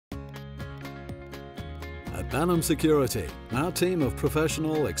At Banham Security, our team of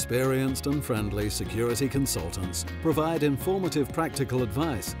professional, experienced and friendly security consultants provide informative practical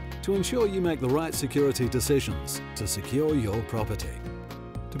advice to ensure you make the right security decisions to secure your property.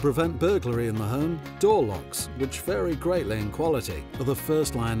 To prevent burglary in the home, door locks, which vary greatly in quality, are the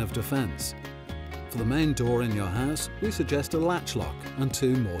first line of defence. For the main door in your house, we suggest a latch lock and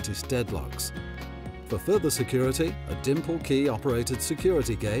 2 Mortice deadlocks. For further security, a dimple key operated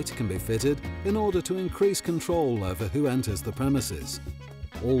security gate can be fitted in order to increase control over who enters the premises.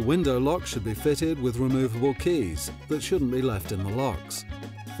 All window locks should be fitted with removable keys that shouldn't be left in the locks.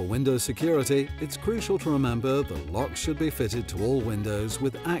 For window security, it's crucial to remember that locks should be fitted to all windows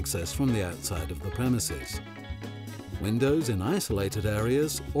with access from the outside of the premises. Windows in isolated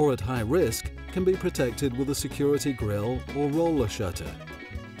areas or at high risk can be protected with a security grille or roller shutter.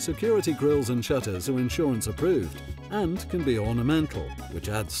 Security grills and shutters are insurance approved and can be ornamental, which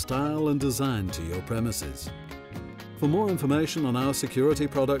adds style and design to your premises. For more information on our security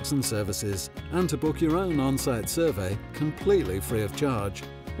products and services and to book your own on-site survey completely free of charge,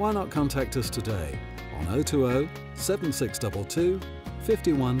 why not contact us today on 020 7622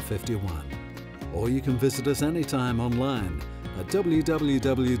 5151, or you can visit us anytime online at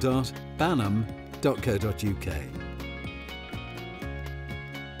www.banham.co.uk.